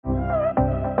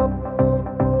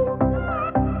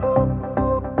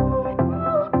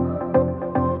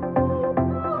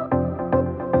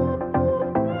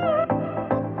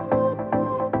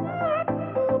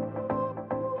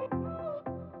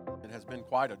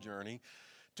quite a journey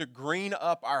to green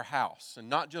up our house, and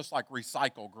not just like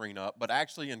recycle green up, but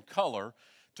actually in color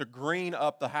to green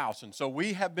up the house. And so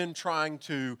we have been trying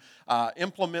to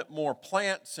implement more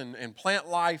plants and plant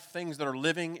life, things that are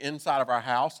living inside of our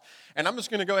house. And I'm just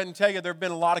going to go ahead and tell you there have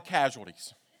been a lot of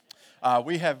casualties.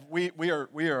 We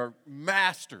are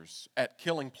masters at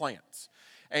killing plants.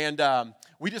 And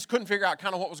we just couldn't figure out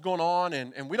kind of what was going on.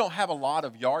 And we don't have a lot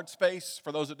of yard space.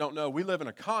 For those that don't know, we live in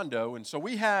a condo. And so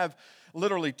we have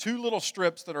literally two little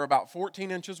strips that are about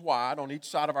 14 inches wide on each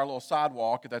side of our little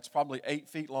sidewalk. That's probably 8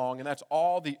 feet long. And that's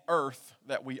all the earth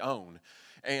that we own.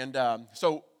 And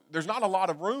so there's not a lot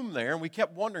of room there, and we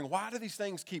kept wondering, why do these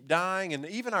things keep dying? And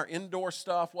even our indoor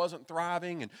stuff wasn't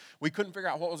thriving, and we couldn't figure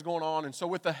out what was going on. And so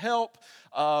with the help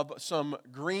of some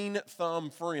Green Thumb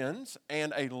friends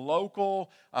and a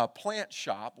local plant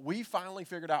shop, we finally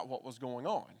figured out what was going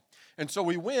on. And so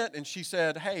we went, and she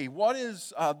said, hey, what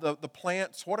is the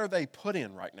plants, what are they put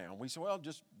in right now? And we said, well,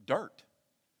 just dirt.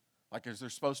 Like, is there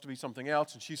supposed to be something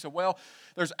else? And she said, well,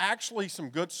 there's actually some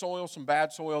good soil, some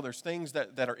bad soil. There's things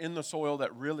that are in the soil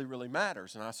that really, really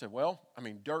matters. And I said, well, I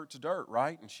mean, dirt's dirt,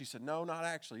 right? And she said, no, not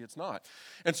actually, it's not.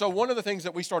 And so one of the things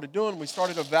that we started doing, we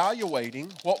started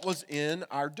evaluating what was in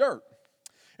our dirt.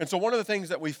 And so one of the things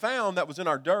that we found that was in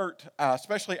our dirt,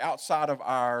 especially outside of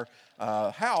our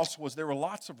house, was there were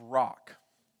lots of rock.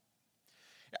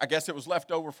 I guess it was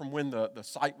left over from when the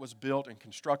site was built and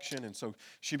construction, and so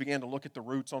she began to look at the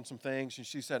roots on some things, and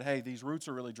she said, hey, these roots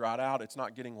are really dried out. It's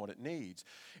not getting what it needs.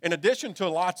 In addition to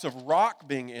lots of rock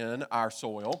being in our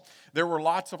soil, there were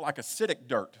lots of like acidic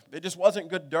dirt. It just wasn't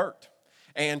good dirt.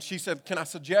 And she said, can I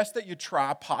suggest that you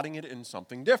try potting it in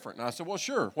something different? And I said, well,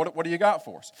 sure. What do you got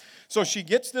for us? So she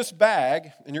gets this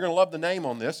bag, and you're going to love the name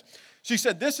on this. She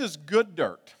said, this is good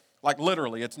dirt. Like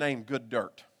literally, it's named good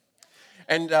dirt.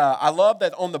 And I love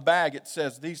that on the bag it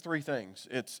says these three things.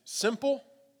 It's simple,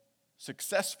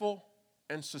 successful,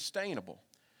 and sustainable.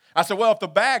 I said, well, if the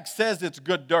bag says it's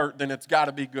good dirt, then it's got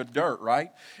to be good dirt,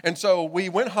 right? And so we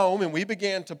went home and we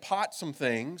began to pot some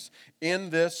things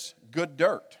in this good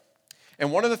dirt.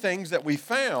 And one of the things that we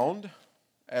found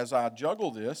as I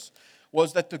juggle this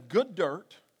was that the good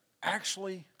dirt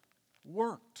actually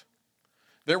worked.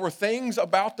 There were things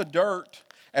about the dirt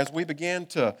as we began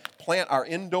to plant our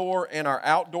indoor and our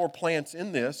outdoor plants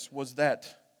in this, was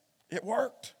that it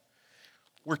worked.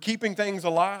 We're keeping things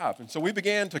alive. And so we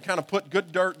began to kind of put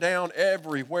good dirt down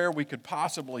everywhere we could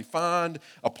possibly find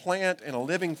a plant and a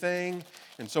living thing.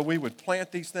 And so we would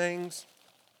plant these things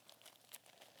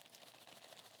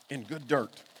in good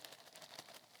dirt.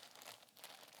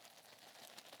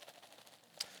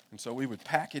 And so we would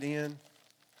pack it in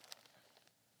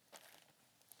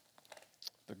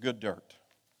the good dirt.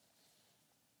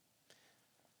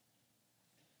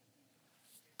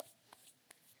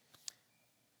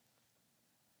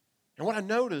 And what I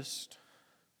noticed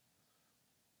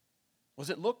was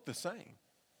it looked the same.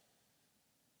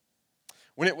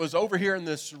 When it was over here in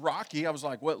this rocky, I was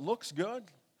like, well, it looks good.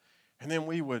 And then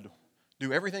we would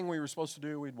do everything we were supposed to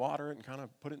do. We'd water it and kind of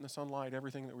put it in the sunlight,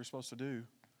 everything that we were supposed to do.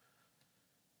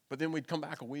 But then we'd come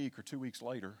back a week or 2 weeks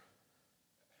later,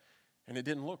 and it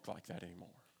didn't look like that anymore.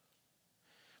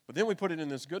 But then we put it in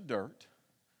this good dirt,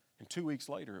 and 2 weeks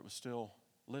later, it was still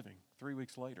living. 3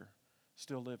 weeks later,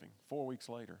 still living. 4 weeks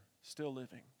later, still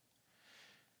living.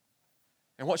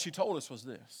 And what she told us was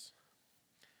this,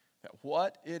 that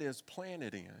what it is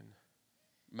planted in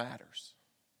matters.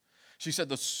 She said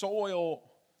the soil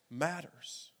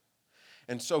matters.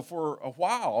 And so for a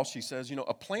while, she says,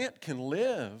 a plant can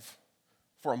live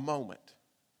for a moment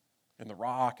in the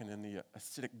rock and in the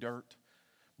acidic dirt,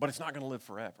 but it's not going to live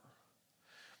forever.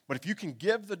 But if you can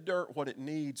give the dirt what it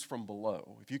needs from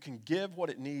below, if you can give what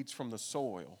it needs from the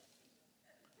soil,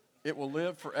 it will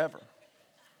live forever.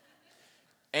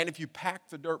 And if you pack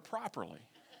the dirt properly,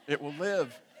 it will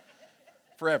live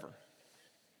forever.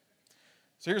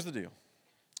 So here's the deal.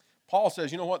 Paul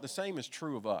says, you know what? The same is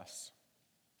true of us.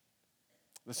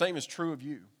 The same is true of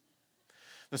you.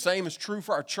 The same is true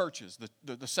for our churches.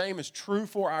 The same is true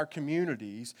for our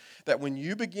communities, that when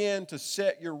you begin to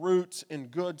set your roots in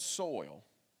good soil,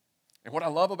 and what I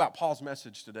love about Paul's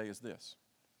message today is this.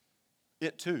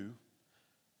 It too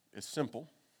is simple,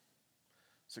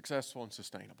 successful, and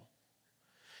sustainable.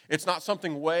 It's not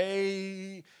something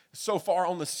way so far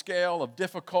on the scale of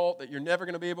difficult that you're never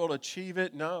going to be able to achieve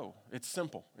it. No, it's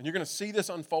simple. And you're going to see this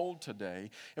unfold today.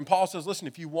 And Paul says, listen,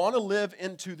 if you want to live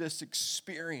into this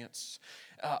experience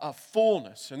of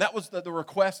fullness, and that was the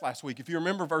request last week. If you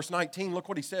remember verse 19, look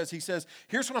what he says. He says,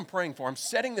 here's what I'm praying for. I'm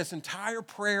setting this entire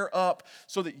prayer up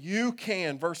so that you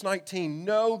can, verse 19,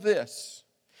 know this.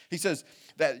 He says,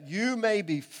 that you may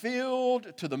be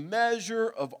filled to the measure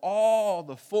of all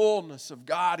the fullness of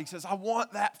God. He says, I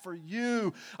want that for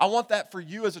you. I want that for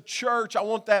you as a church. I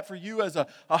want that for you as a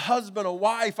husband, a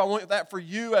wife. I want that for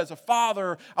you as a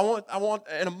father. I want,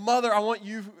 and a mother. I want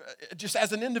you, just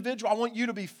as an individual, I want you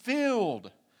to be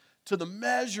filled to the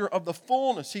measure of the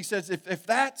fullness. He says, if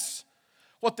that's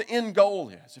what the end goal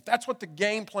is, if that's what the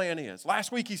game plan is.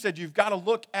 Last week he said you've got to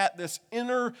look at this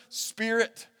inner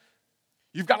spirit.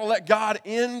 You've got to let God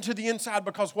into the inside,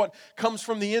 because what comes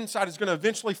from the inside is going to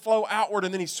eventually flow outward.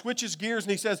 And then he switches gears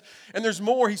and he says, and there's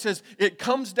more. He says, it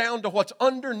comes down to what's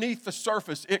underneath the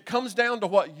surface. It comes down to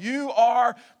what you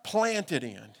are planted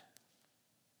in.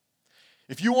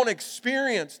 If you want to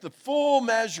experience the full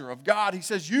measure of God, he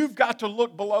says, you've got to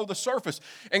look below the surface.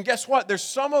 And guess what? There's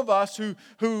some of us who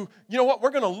you know what?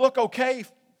 We're going to look okay.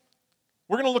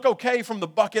 We're going to look okay from the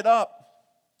bucket up.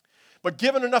 But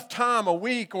given enough time, a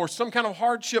week or some kind of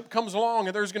hardship comes along,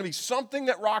 and there's going to be something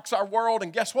that rocks our world.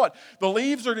 And guess what? The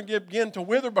leaves are going to begin to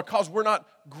wither because we're not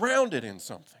grounded in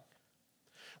something.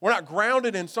 We're not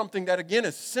grounded in something that, again,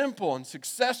 is simple and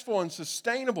successful and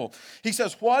sustainable. He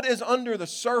says, what is under the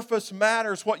surface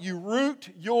matters. What you root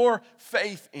your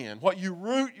faith in, what you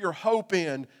root your hope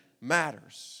in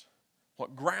matters.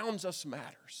 What grounds us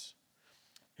matters.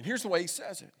 And here's the way he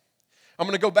says it. I'm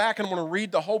going to go back and I'm going to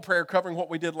read the whole prayer covering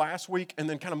what we did last week and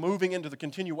then kind of moving into the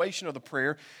continuation of the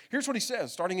prayer. Here's what he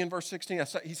says, starting in verse 16.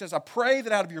 He says, I pray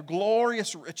that out of your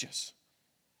glorious riches,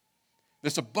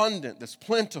 this abundant, this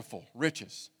plentiful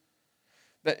riches,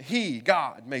 that he,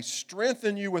 God, may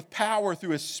strengthen you with power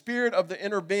through his spirit of the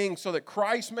inner being, so that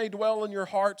Christ may dwell in your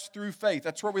hearts through faith.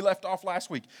 That's where we left off last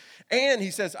week. And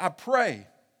he says, I pray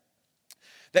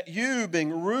that you,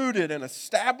 being rooted and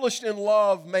established in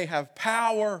love, may have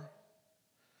power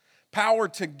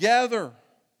together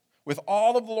with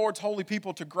all of the Lord's holy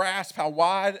people to grasp how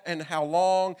wide and how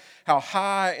long, how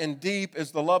high and deep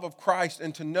is the love of Christ,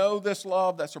 and to know this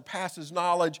love that surpasses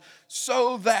knowledge,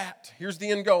 so that, here's the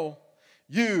end goal,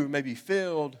 you may be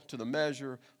filled to the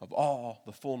measure of all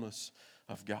the fullness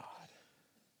of God.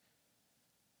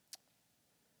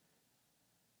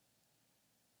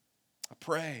 I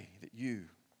pray that you,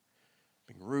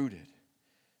 being rooted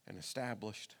and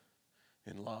established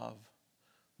in love,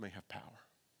 may have power.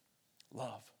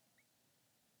 Love.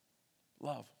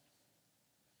 Love.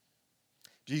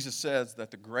 Jesus says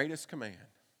that the greatest command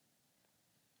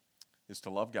is to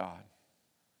love God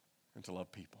and to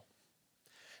love people.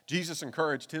 Jesus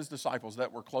encouraged his disciples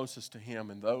that were closest to him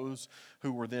and those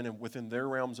who were then within their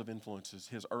realms of influences,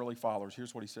 his early followers.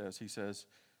 Here's what he says. He says,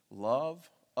 love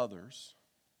others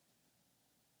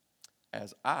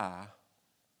as I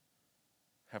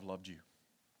have loved you.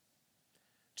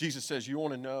 Jesus says, you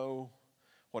want to know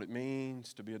what it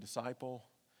means to be a disciple?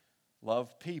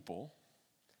 Love people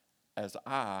as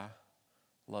I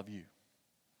love you.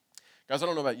 Guys, I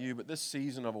don't know about you, but this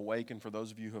season of Awaken, for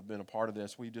those of you who have been a part of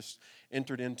this, we just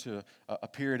entered into a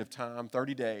period of time,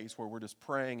 30 days, where we're just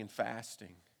praying and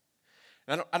fasting.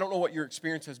 And I don't know what your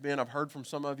experience has been. I've heard from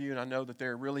some of you, and I know that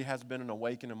there really has been an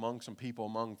awakening among some people,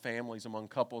 among families, among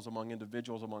couples, among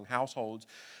individuals, among households.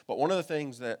 But one of the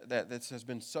things that has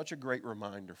been such a great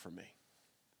reminder for me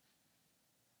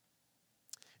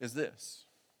is this,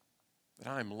 that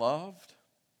I am loved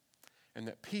and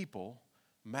that people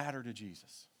matter to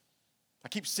Jesus. I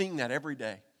keep seeing that every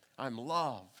day. I'm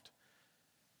loved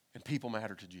and people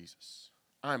matter to Jesus.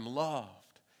 I'm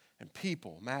loved and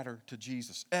people matter to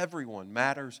Jesus. Everyone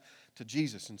matters to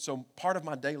Jesus. And so part of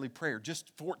my daily prayer, just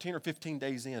 14 or 15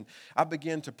 days in, I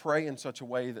begin to pray in such a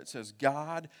way that says,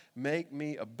 God, make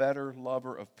me a better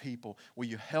lover of people. Will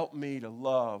you help me to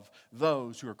love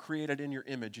those who are created in your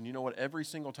image? And you know what? Every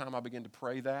single time I begin to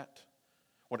pray that,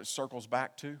 what it circles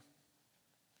back to,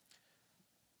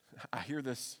 I hear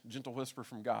this gentle whisper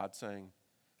from God saying,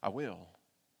 I will,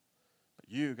 but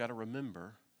you got to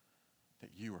remember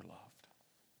that you are loved.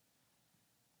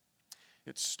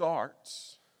 It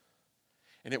starts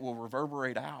and it will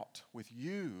reverberate out with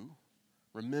you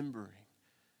remembering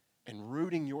and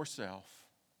rooting yourself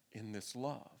in this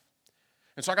love.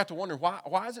 And so I got to wonder,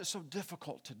 why is it so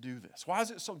difficult to do this? Why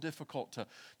is it so difficult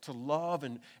to love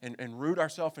and root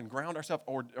ourselves and ground ourselves,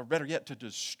 or better yet, to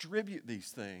distribute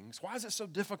these things? Why is it so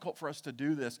difficult for us to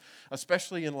do this,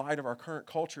 especially in light of our current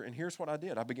culture? And here's what I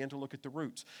did. I began to look at the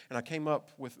roots, and I came up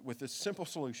with this simple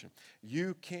solution.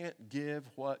 You can't give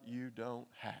what you don't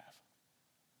have,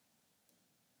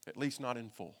 at least not in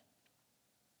full.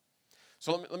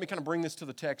 So let me kind of bring this to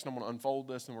the text, and I'm going to unfold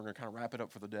this, and we're going to kind of wrap it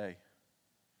up for the day.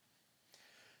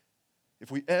 If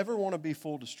we ever want to be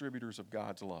full distributors of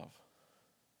God's love,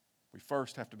 we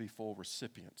first have to be full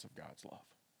recipients of God's love.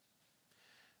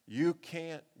 You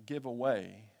can't give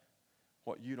away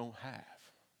what you don't have.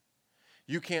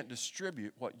 You can't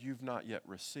distribute what you've not yet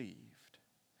received.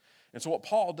 And so what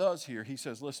Paul does here, he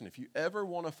says, listen, if you ever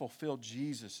want to fulfill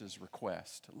Jesus'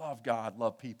 request, love God,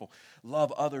 love people,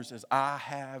 love others as I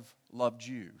have loved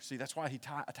you. See, that's why he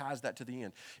ties that to the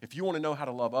end. If you want to know how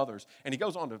to love others, and he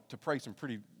goes on to pray some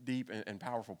pretty deep and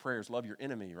powerful prayers. Love your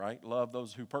enemy, right? Love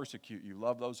those who persecute you.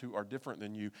 Love those who are different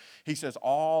than you. He says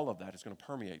all of that is going to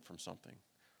permeate from something.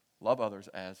 Love others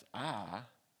as I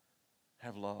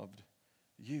have loved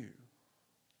you.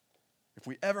 If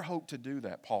we ever hope to do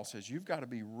that, Paul says, you've got to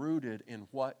be rooted in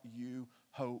what you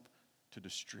hope to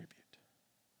distribute.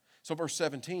 So verse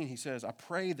 17, he says, I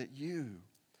pray that you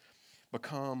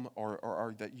become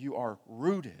or that you are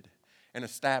rooted and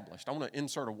established. I want to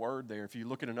insert a word there. If you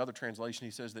look at another translation,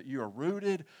 he says that you are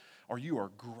rooted or you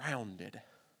are grounded.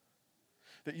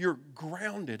 That you're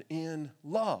grounded in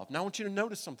love. Now I want you to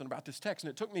notice something about this text, and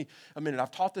it took me a minute.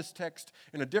 I've taught this text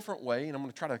in a different way, and I'm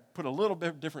going to try to put a little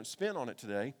bit different spin on it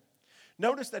today.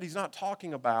 Notice that he's not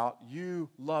talking about you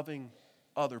loving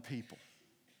other people.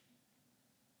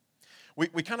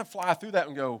 We kind of fly through that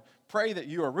and go, pray that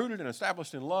you are rooted and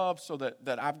established in love so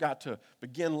that I've got to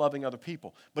begin loving other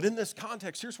people. But in this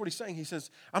context, here's what he's saying. He says,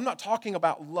 I'm not talking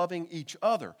about loving each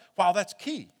other. While that's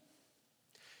key.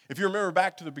 If you remember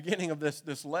back to the beginning of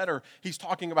this letter, he's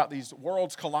talking about these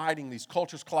worlds colliding, these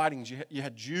cultures colliding. You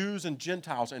had Jews and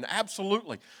Gentiles, and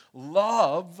absolutely,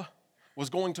 love was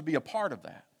going to be a part of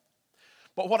that.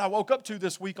 But what I woke up to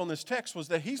this week on this text was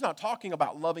that he's not talking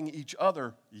about loving each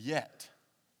other yet.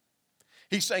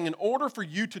 He's saying in order for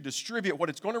you to distribute what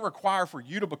it's going to require for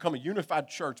you to become a unified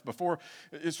church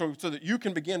so that you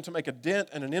can begin to make a dent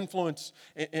and an influence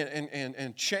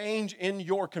and change in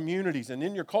your communities and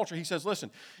in your culture, he says,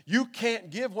 listen, you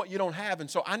can't give what you don't have.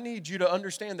 And so I need you to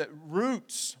understand that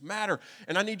roots matter.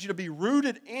 And I need you to be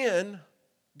rooted in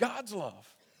God's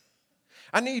love.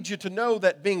 I need you to know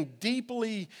that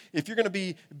if you're going to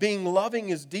be being loving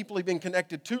is deeply being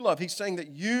connected to love. He's saying that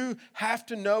you have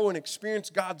to know and experience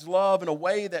God's love in a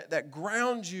way that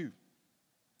grounds you.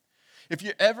 If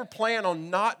you ever plan on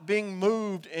not being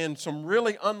moved in some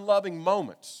really unloving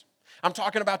moments, I'm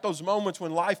talking about those moments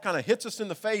when life kind of hits us in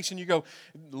the face and you go,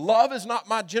 love is not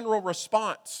my general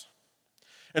response.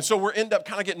 And so we end up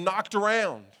kind of getting knocked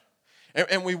around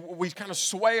and we kind of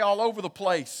sway all over the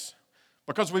place.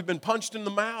 Because we've been punched in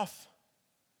the mouth.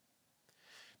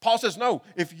 Paul says, no,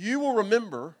 if you will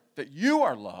remember that you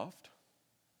are loved,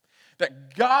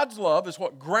 that God's love is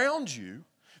what grounds you,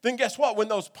 then guess what? When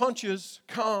those punches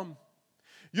come,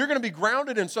 you're going to be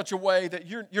grounded in such a way that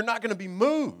you're not going to be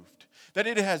moved, that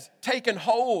it has taken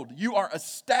hold. You are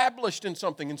established in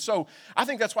something. And so I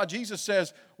think that's why Jesus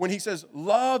says, when he says,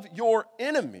 love your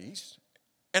enemies,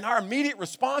 and our immediate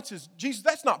response is, Jesus,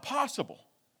 that's not possible.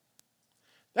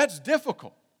 That's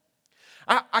difficult.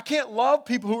 I can't love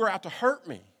people who are out to hurt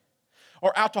me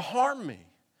or out to harm me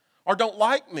or don't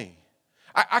like me.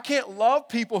 I can't love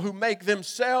people who make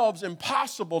themselves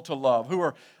impossible to love, who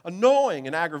are annoying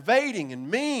and aggravating and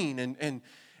mean and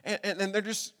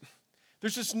there's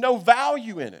just no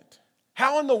value in it.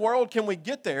 How in the world can we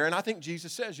get there? And I think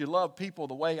Jesus says you love people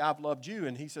the way I've loved you.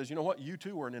 And he says, you know what? You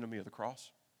too were an enemy of the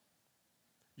cross.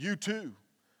 You too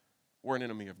were an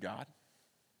enemy of God.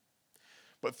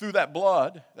 But through that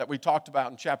blood that we talked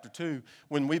about in chapter 2,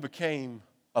 when we became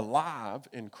alive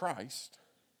in Christ,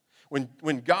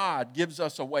 when God gives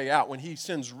us a way out, when he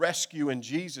sends rescue in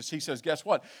Jesus, he says, guess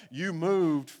what? You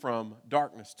moved from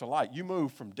darkness to light. You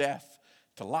moved from death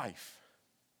to life.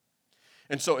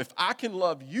 And so if I can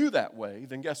love you that way,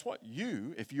 then guess what?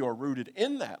 If you are rooted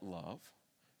in that love,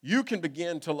 you can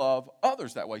begin to love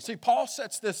others that way. See, Paul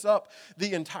sets this up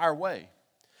the entire way.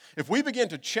 If we begin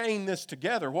to chain this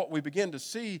together, what we begin to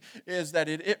see is that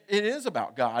it is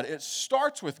about God. It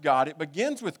starts with God. It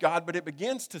begins with God, but it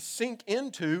begins to sink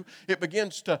into, it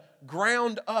begins to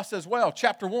ground us as well.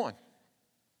 Chapter 1.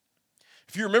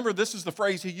 If you remember, this is the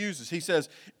phrase he uses. He says,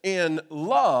 in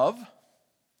love,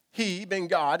 he, being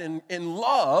God, in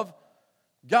love,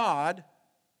 God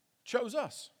chose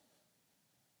us.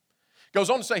 Goes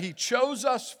on to say he chose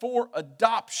us for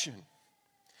adoption.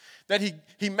 That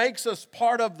he makes us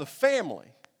part of the family.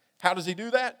 How does he do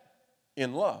that?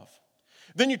 In love.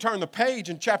 Then you turn the page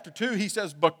in chapter 2, he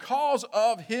says, because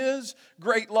of his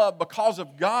great love, because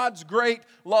of God's great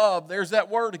love, there's that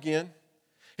word again.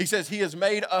 He says he has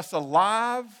made us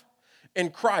alive in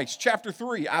Christ. Chapter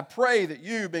 3, I pray that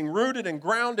you, being rooted and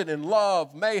grounded in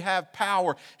love, may have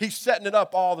power. He's setting it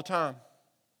up all the time.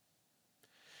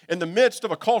 In the midst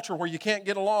of a culture where you can't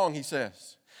get along, he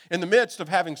says. In the midst of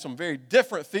having some very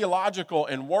different theological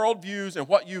and worldviews and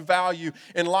what you value,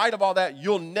 in light of all that,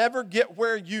 you'll never get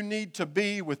where you need to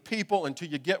be with people until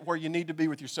you get where you need to be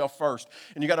with yourself first.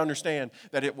 And you got to understand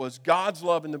that it was God's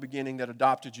love in the beginning that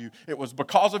adopted you. It was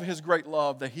because of His great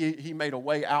love that He made a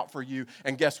way out for you.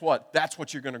 And guess what? That's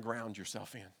what you're going to ground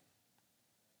yourself in.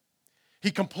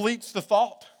 He completes the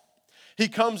thought. He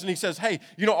comes and he says, hey,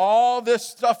 you know, all this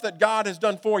stuff that God has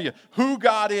done for you, who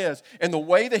God is, and the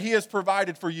way that He has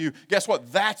provided for you, guess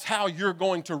what? That's how you're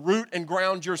going to root and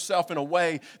ground yourself in a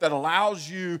way that allows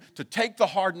you to take the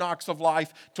hard knocks of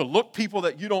life, to look people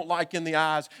that you don't like in the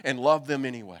eyes and love them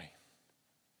anyway.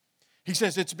 He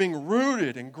says it's being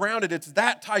rooted and grounded. It's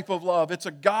that type of love. It's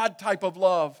a God type of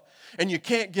love, and you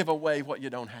can't give away what you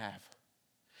don't have.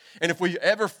 And if we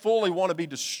ever fully want to be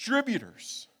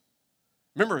distributors,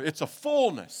 remember, it's a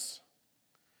fullness.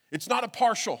 It's not a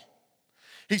partial.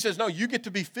 He says, no, you get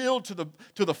to be filled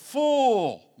to the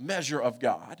full measure of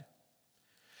God.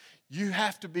 You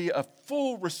have to be a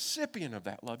full recipient of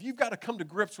that love. You've got to come to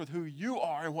grips with who you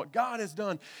are and what God has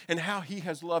done and how He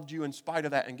has loved you in spite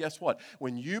of that. And guess what?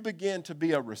 When you begin to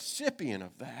be a recipient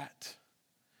of that,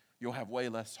 you'll have way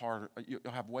less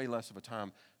of a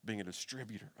time being a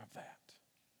distributor of that.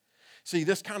 See,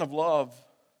 this kind of love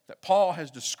that Paul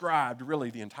has described really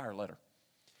the entire letter.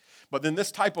 But then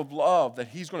this type of love that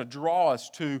he's going to draw us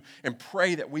to and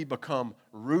pray that we become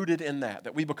rooted in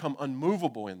that we become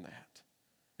unmovable in that.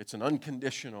 It's an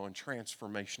unconditional and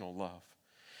transformational love.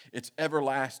 It's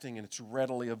everlasting and it's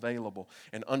readily available.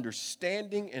 And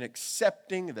understanding and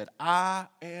accepting that I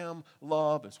am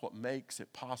love is what makes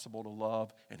it possible to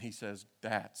love. And he says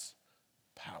that's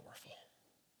powerful.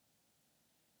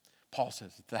 Paul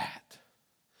says that.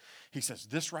 He says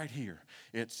this right here,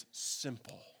 it's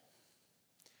simple,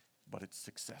 but it's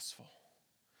successful,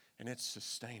 and it's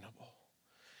sustainable.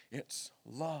 It's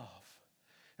love.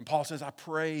 And Paul says, I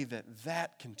pray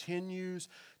that continues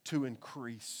to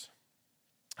increase.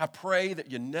 I pray that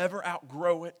you never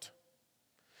outgrow it,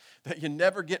 that you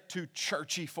never get too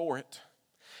churchy for it.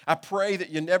 I pray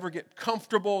that you never get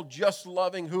comfortable just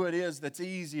loving who it is that's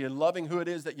easy and loving who it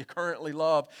is that you currently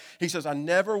love. He says, I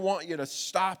never want you to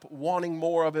stop wanting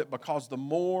more of it, because the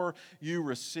more you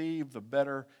receive, the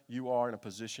better you are in a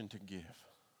position to give.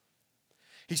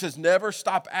 He says, never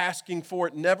stop asking for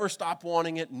it, never stop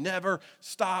wanting it, never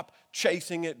stop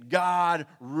chasing it. God,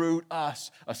 root us,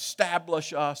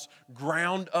 establish us,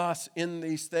 ground us in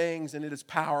these things, and it is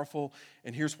powerful.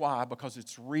 And here's why, because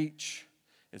its reach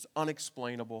is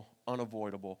unexplainable,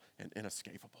 unavoidable, and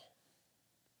inescapable.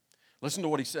 Listen to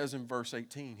what he says in verse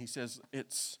 18. He says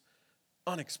it's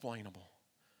unexplainable,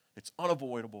 it's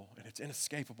unavoidable, and it's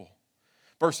inescapable.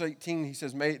 Verse 18, he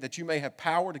says, that you may have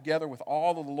power together with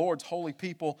all of the Lord's holy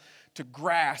people to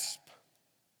grasp,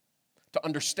 to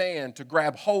understand, to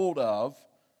grab hold of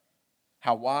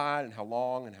how wide and how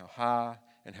long and how high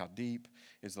and how deep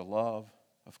is the love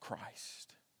of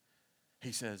Christ.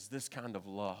 He says this kind of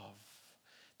love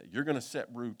that you're going to set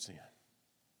roots in,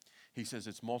 he says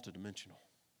it's multidimensional.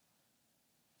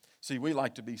 See, we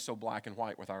like to be so black and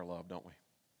white with our love, don't we?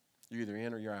 You're either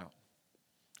in or you're out.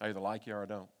 I either like you or I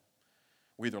don't.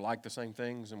 We either like the same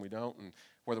things and we don't, and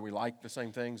whether we like the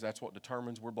same things, that's what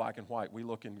determines we're black and white. We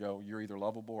look and go, you're either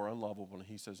lovable or unlovable, and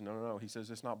he says, no. He says,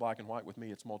 it's not black and white with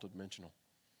me, it's multidimensional.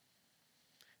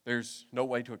 There's no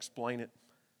way to explain it.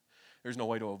 There's no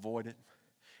way to avoid it,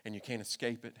 and you can't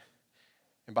escape it.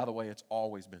 And by the way, it's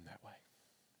always been that way.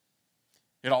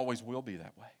 It always will be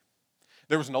that way.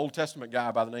 There was an Old Testament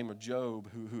guy by the name of Job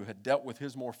who had dealt with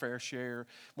his more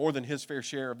than his fair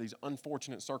share of these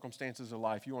unfortunate circumstances of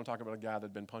life. You want to talk about a guy that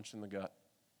had been punched in the gut,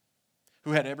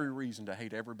 who had every reason to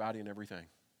hate everybody and everything,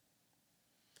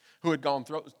 who had gone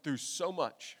through so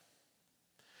much,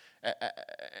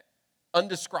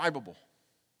 undescribable,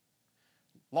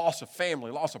 loss of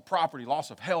family, loss of property,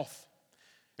 loss of health.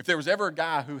 If there was ever a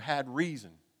guy who had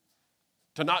reason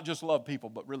to not just love people,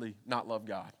 but really not love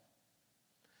God,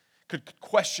 could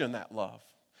question that love,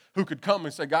 who could come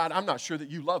and say, God, I'm not sure that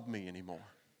you love me anymore.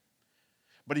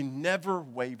 But he never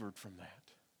wavered from that.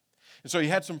 And so he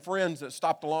had some friends that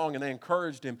stopped along and they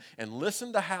encouraged him, and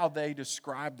listen to how they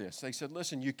described this. They said,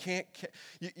 listen, you can't,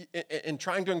 in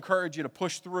trying to encourage you to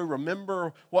push through,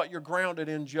 remember what you're grounded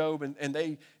in, Job. And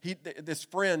this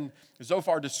friend,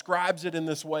 Zophar, describes it in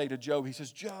this way to Job. He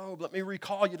says, Job, let me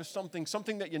recall you to something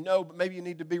that you know, but maybe you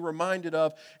need to be reminded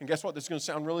of. And guess what? This is going to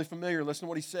sound really familiar. Listen to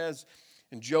what he says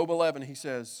in Job 11. He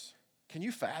says, can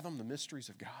you fathom the mysteries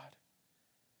of God?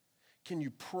 Can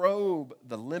you probe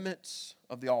the limits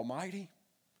of the Almighty?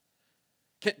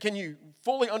 Can you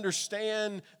fully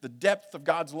understand the depth of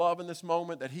God's love in this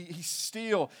moment? That He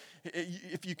still,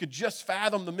 if you could just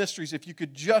fathom the mysteries, if you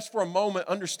could just for a moment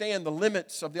understand the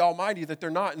limits of the Almighty, that they're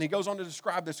not. And He goes on to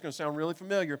describe this, it's going to sound really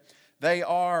familiar. They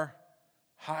are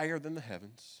higher than the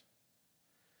heavens.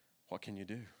 What can you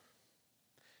do?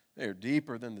 They are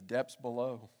deeper than the depths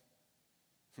below.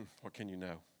 What can you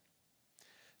know?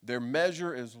 Their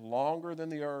measure is longer than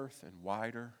the earth and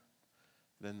wider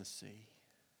than the sea.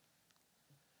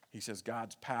 He says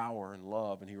God's power and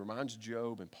love, and he reminds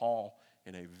Job and Paul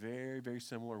in a very, very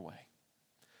similar way.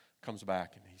 Comes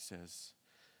back and he says,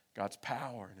 God's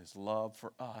power and his love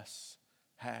for us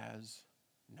has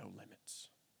no limits.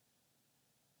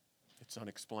 It's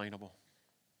unexplainable.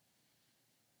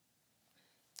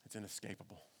 It's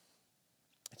inescapable.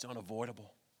 It's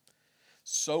unavoidable.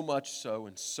 So much so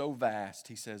and so vast,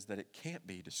 he says, that it can't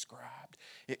be described.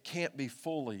 It can't be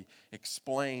fully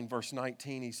explained. Verse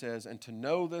 19, he says, and to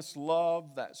know this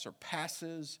love that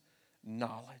surpasses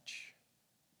knowledge,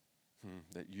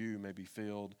 that you may be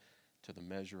filled to the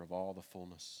measure of all the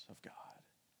fullness of God.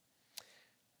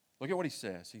 Look at what he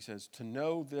says. He says, to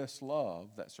know this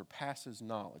love that surpasses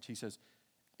knowledge. He says,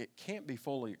 it can't be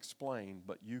fully explained,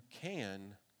 but you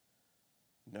can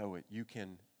know it. You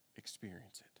can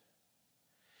experience it.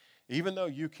 Even though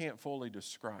you can't fully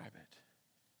describe it,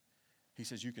 he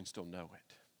says you can still know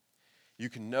it. You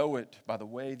can know it by the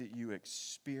way that you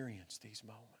experience these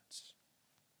moments.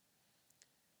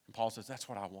 And Paul says, that's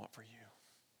what I want for you.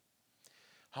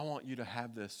 I want you to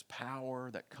have this power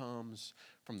that comes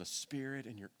from the Spirit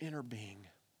in your inner being.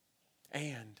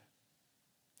 And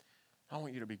I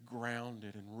want you to be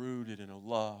grounded and rooted in a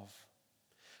love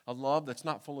that's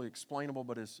not fully explainable,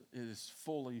 but is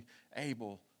fully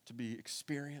able to be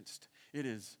experienced. It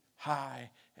is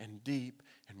high and deep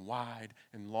and wide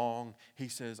and long. He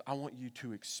says, I want you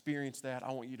to experience that.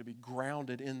 I want you to be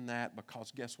grounded in that,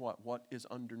 because guess what? What is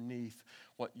underneath,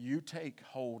 what you take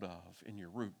hold of in your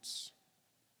roots,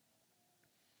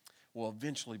 will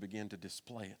eventually begin to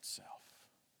display itself.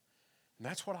 And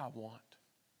that's what I want.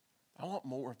 I want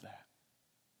more of that.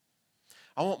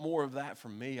 I want more of that for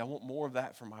me. I want more of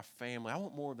that for my family. I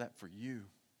want more of that for you.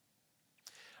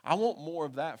 I want more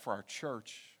of that for our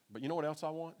church. But you know what else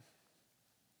I want?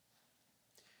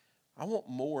 I want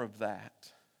more of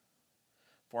that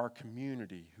for our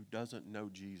community who doesn't know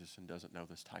Jesus and doesn't know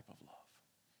this type of love.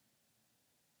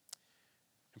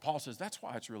 And Paul says that's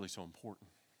why it's really so important.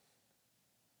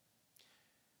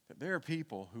 That there are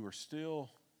people who are still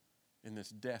in this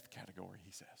death category,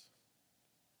 he says.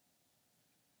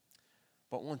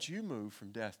 But once you move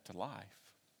from death to life,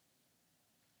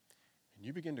 and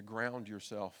you begin to ground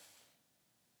yourself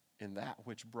in that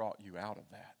which brought you out of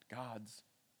that, God's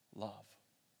love,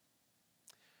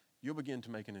 you'll begin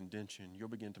to make an indention. You'll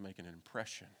begin to make an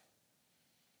impression.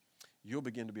 You'll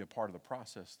begin to be a part of the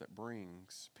process that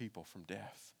brings people from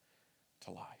death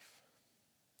to life.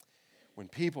 When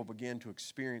people begin to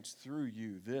experience through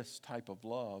you this type of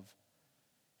love,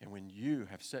 and when you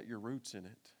have set your roots in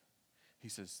it, he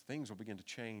says things will begin to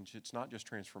change. It's not just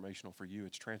transformational for you,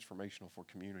 it's transformational for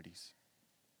communities.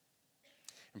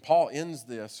 And Paul ends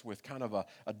this with kind of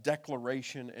a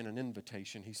declaration and an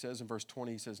invitation. He says in verse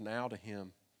 20, he says, now to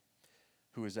him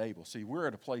who is able. See, we're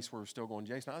at a place where we're still going,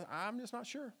 Jason, I'm just not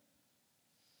sure.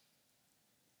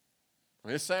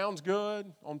 This sounds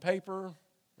good on paper.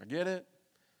 I get it.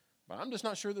 But I'm just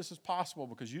not sure this is possible,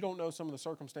 because you don't know some of the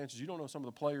circumstances. You don't know some of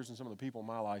the players and some of the people in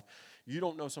my life. You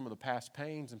don't know some of the past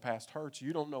pains and past hurts.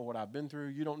 You don't know what I've been through.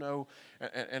 You don't know.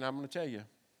 And I'm going to tell you,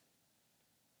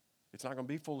 it's not going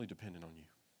to be fully dependent on you.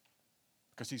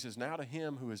 Because he says, now to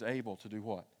him who is able to do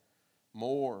what?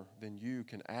 More than you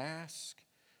can ask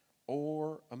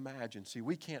or imagine. See,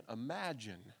 we can't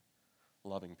imagine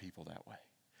loving people that way.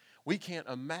 We can't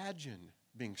imagine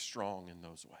being strong in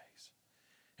those ways.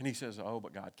 And he says, oh,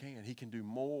 but God can. He can do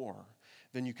more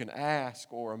than you can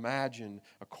ask or imagine,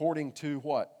 according to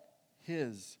what?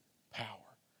 His power.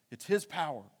 It's his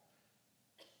power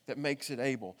that makes it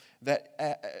able. It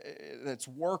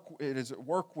is at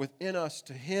work within us.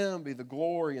 To him be the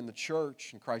glory in the church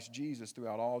and Christ Jesus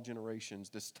throughout all generations.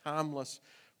 This timeless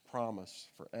promise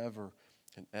forever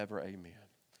and ever. Amen.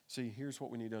 See, here's what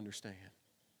we need to understand.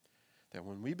 That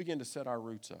when we begin to set our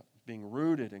roots up, being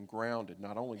rooted and grounded,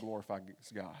 not only glorifies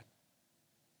God,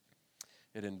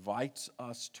 it invites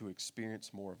us to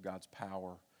experience more of God's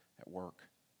power at work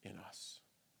in us.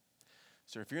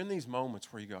 So if you're in these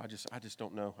moments where you go, I just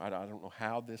don't know. I don't know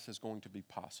how this is going to be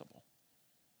possible.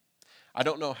 I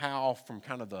don't know how from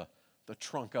kind of the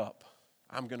trunk up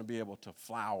I'm going to be able to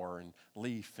flower and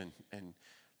leaf and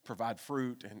provide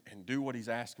fruit and do what he's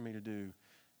asking me to do.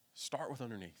 Start with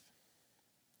underneath.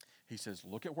 He says,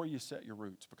 look at where you set your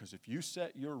roots, because if you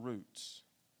set your roots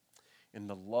in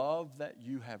the love that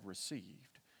you have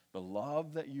received, the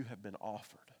love that you have been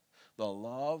offered, the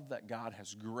love that God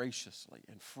has graciously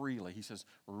and freely, he says,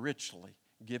 richly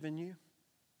given you,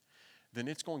 then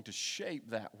it's going to shape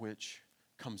that which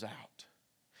comes out.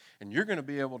 And you're going to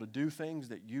be able to do things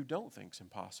that you don't think is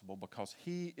impossible because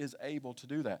he is able to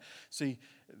do that. See,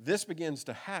 this begins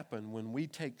to happen when we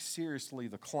take seriously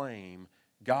the claim,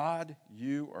 God,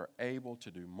 you are able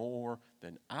to do more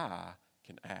than I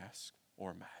can ask or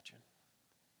imagine.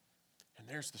 And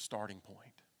there's the starting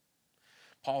point.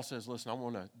 Paul says, listen, I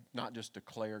want to not just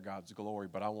declare God's glory,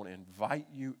 but I want to invite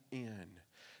you in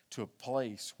to a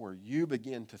place where you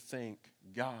begin to think,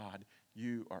 God,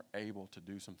 you are able to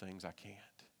do some things I can't.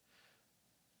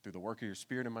 Through the work of your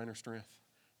Spirit and my inner strength,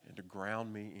 and to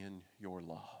ground me in your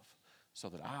love so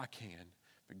that I can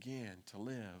begin to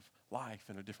live life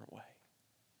in a different way.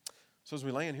 So as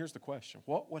we land, here's the question.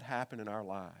 What would happen in our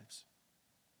lives?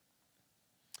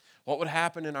 What would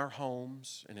happen in our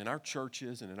homes and in our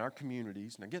churches and in our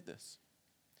communities? Now get this.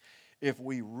 If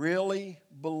we really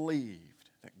believed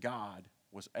that God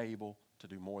was able to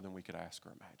do more than we could ask or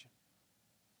imagine.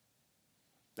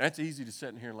 That's easy to sit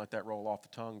in here and let that roll off the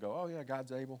tongue and go, oh yeah,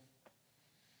 God's able.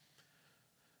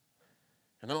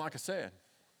 And then like I said,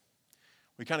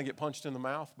 we kind of get punched in the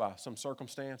mouth by some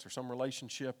circumstance or some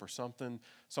relationship or something,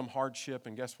 some hardship,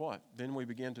 and guess what? Then we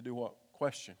begin to do what?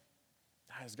 Question.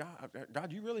 Is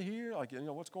God, you really here? Like,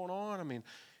 what's going on? I mean,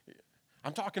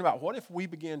 I'm talking about what if we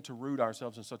begin to root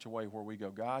ourselves in such a way where we go,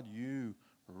 God, you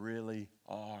really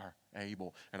are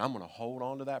able. And I'm going to hold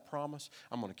on to that promise.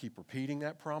 I'm going to keep repeating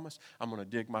that promise. I'm going to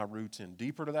dig my roots in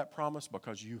deeper to that promise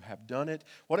because you have done it.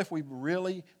 What if we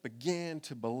really began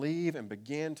to believe and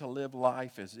began to live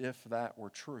life as if that were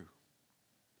true?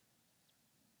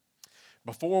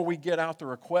 Before we get out the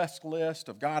request list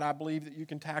of, God, I believe that you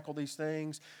can tackle these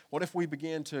things, what if we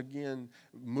begin to, again,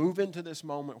 move into this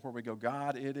moment where we go,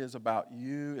 God, it is about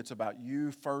you. It's about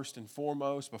you first and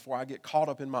foremost before I get caught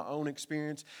up in my own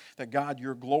experience, that, God,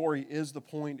 your glory is the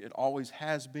point. It always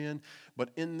has been. But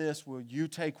in this, will you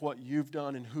take what you've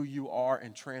done and who you are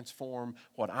and transform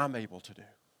what I'm able to do?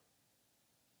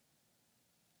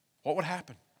 What would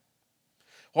happen?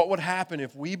 What would happen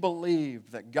if we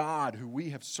believed that God, who we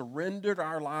have surrendered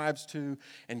our lives to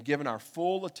and given our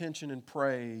full attention and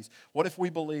praise, what if we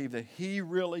believed that he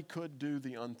really could do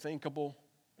the unthinkable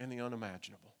and the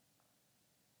unimaginable?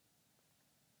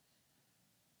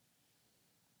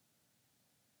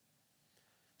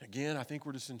 Again, I think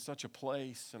we're just in such a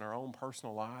place in our own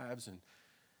personal lives and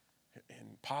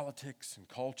in politics and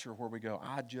culture where we go,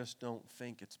 I just don't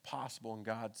think it's possible. And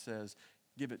God says,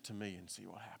 give it to me and see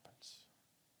what happens.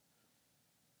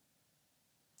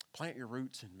 Plant your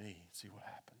roots in me and see what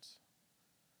happens.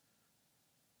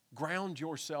 Ground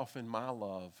yourself in my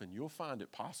love, and you'll find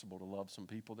it possible to love some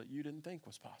people that you didn't think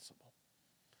was possible.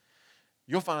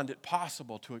 You'll find it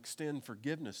possible to extend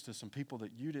forgiveness to some people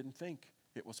that you didn't think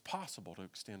it was possible to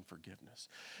extend forgiveness.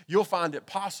 You'll find it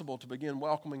possible to begin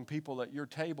welcoming people at your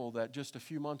table that just a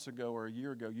few months ago or a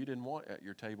year ago you didn't want at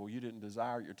your table, you didn't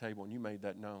desire at your table, and you made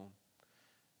that known.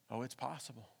 Oh, it's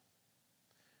possible.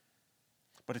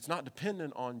 But it's not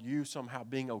dependent on you somehow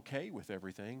being okay with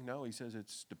everything. No, he says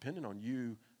it's dependent on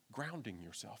you grounding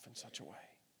yourself in such a way.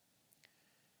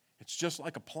 It's just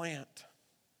like a plant.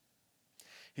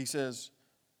 He says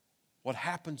what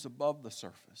happens above the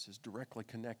surface is directly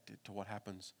connected to what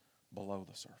happens below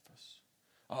the surface.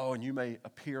 Oh, and you may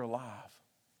appear alive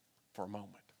for a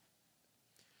moment.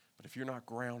 But if you're not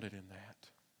grounded in that,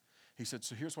 he said,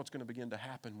 so here's what's going to begin to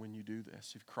happen when you do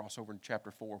this. If you cross over into chapter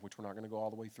 4, which we're not going to go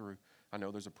all the way through. I know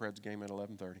there's a Preds game at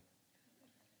 11:30.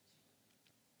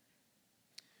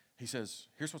 He says,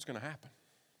 here's what's going to happen.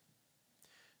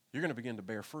 You're going to begin to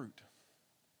bear fruit.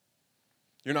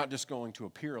 You're not just going to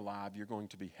appear alive, you're going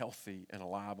to be healthy and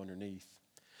alive underneath.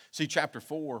 See, chapter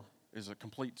 4 is a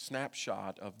complete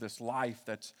snapshot of this life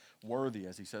that's worthy,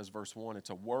 as he says, verse 1. It's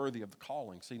a worthy of the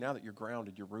calling. See, now that you're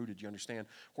grounded, you're rooted, you understand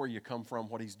where you come from,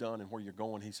 what he's done, and where you're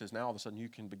going. He says, now all of a sudden you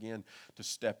can begin to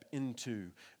step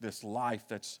into this life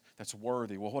that's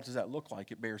worthy. Well, what does that look like?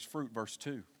 It bears fruit, verse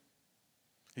 2.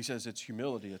 He says it's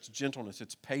humility, it's gentleness,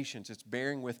 it's patience, it's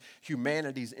bearing with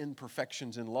humanity's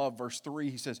imperfections in love. Verse 3,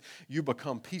 he says, you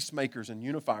become peacemakers and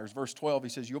unifiers. Verse 12, he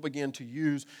says, you'll begin to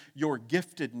use your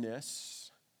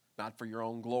giftedness, not for your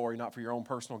own glory, not for your own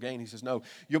personal gain. He says, no,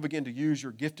 you'll begin to use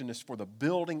your giftedness for the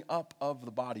building up of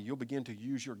the body. You'll begin to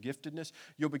use your giftedness.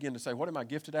 You'll begin to say, what am I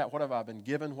gifted at? What have I been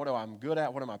given? What am I good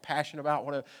at? What am I passionate about?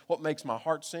 What makes my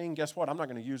heart sing? Guess what? I'm not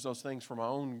going to use those things for my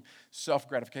own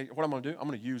self-gratification. What I'm going to do, I'm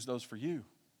going to use those for you.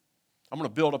 I'm going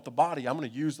to build up the body. I'm going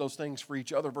to use those things for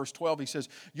each other. Verse 12, he says,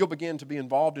 you'll begin to be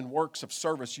involved in works of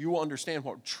service. You will understand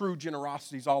what true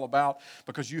generosity is all about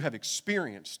because you have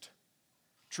experienced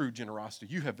true generosity.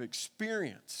 You have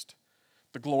experienced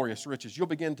the glorious riches. You'll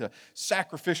begin to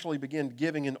sacrificially begin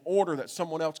giving in order that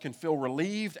someone else can feel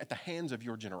relieved at the hands of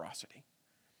your generosity.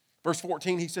 Verse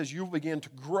 14, he says, you'll begin to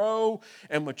grow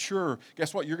and mature.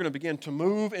 Guess what? You're going to begin to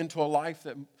move into a life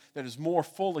that is more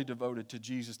fully devoted to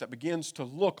Jesus, that begins to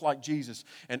look like Jesus.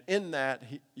 And in that,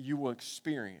 you will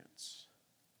experience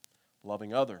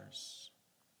loving others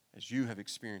as you have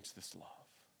experienced this love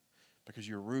because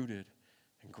you're rooted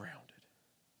and grounded.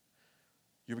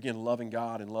 You begin loving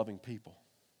God and loving people.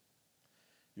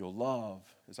 You'll love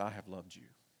as I have loved you.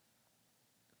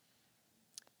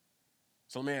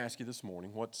 So let me ask you this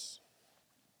morning, what's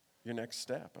your next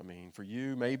step? I mean, for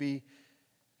you, maybe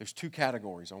there's two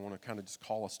categories I want to kind of just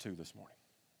call us to this morning.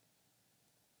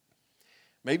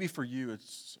 Maybe for you,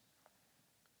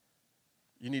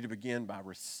 you need to begin by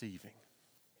receiving.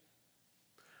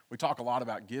 We talk a lot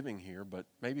about giving here, but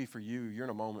maybe for you, you're in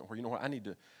a moment where, you know what, I need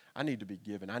to be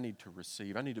given. I need to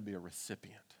receive. I need to be a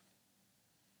recipient.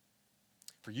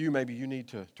 For you, maybe you need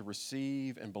to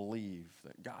receive and believe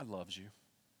that God loves you.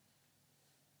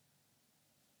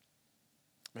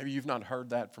 Maybe you've not heard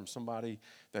that from somebody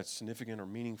that's significant or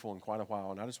meaningful in quite a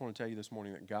while, and I just want to tell you this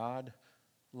morning that God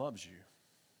loves you.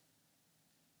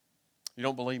 You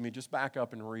don't believe me? Just back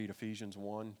up and read Ephesians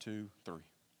 1, 2, 3.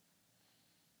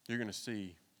 You're going to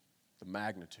see the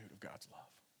magnitude of God's love.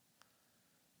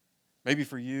 Maybe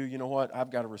for you, you know what?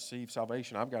 I've got to receive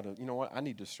salvation. I've got to, you know what? I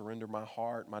need to surrender my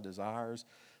heart, my desires,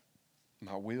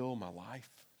 my will, my life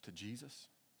to Jesus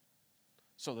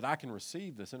so that I can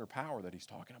receive this inner power that he's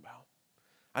talking about.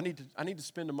 I need to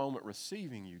spend a moment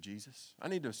receiving you, Jesus. I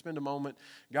need to spend a moment,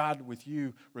 God, with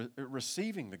you,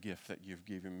 receiving the gift that you've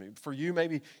given me. For you,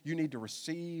 maybe you need to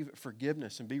receive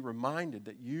forgiveness and be reminded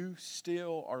that you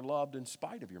still are loved in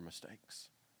spite of your mistakes,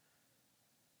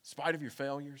 in spite of your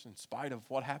failures, in spite of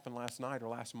what happened last night or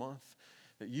last month,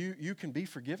 that you can be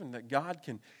forgiven, that God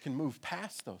can move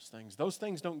past those things. Those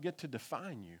things don't get to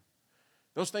define you.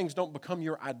 Those things don't become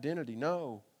your identity.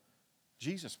 No.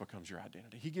 Jesus becomes your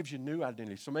identity. He gives you new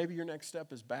identity. So maybe your next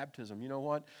step is baptism. You know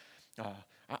what?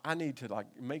 I need to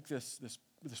make this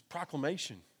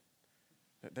proclamation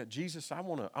that Jesus, I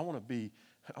want to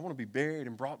be buried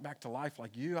and brought back to life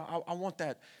like you. I want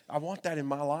that in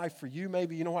my life. For you,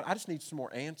 maybe, you know what? I just need some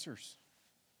more answers.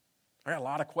 I got a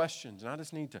lot of questions, and I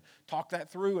just need to talk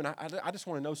that through, and I just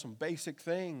want to know some basic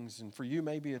things. And for you,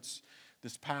 maybe it's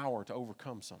this power to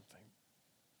overcome something.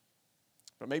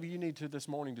 But maybe you need to this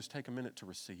morning just take a minute to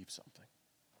receive something.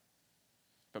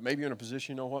 But maybe you're in a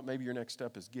position, you know what? Maybe your next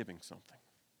step is giving something.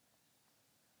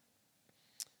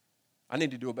 I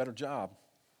need to do a better job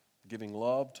giving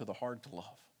love to the hard to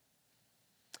love.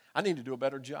 I need to do a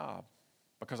better job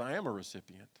because I am a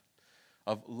recipient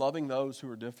of loving those who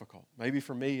are difficult. Maybe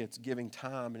for me, it's giving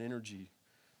time and energy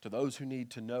to those who need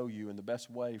to know you, and the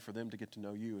best way for them to get to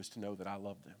know you is to know that I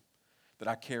love them, that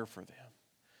I care for them.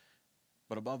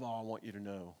 But above all, I want you to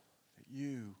know that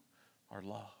you are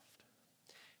loved.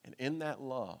 And in that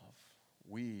love,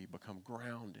 we become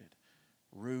grounded,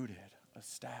 rooted,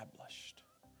 established,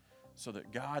 so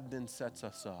that God then sets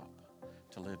us up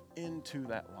to live into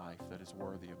that life that is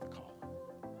worthy of the call.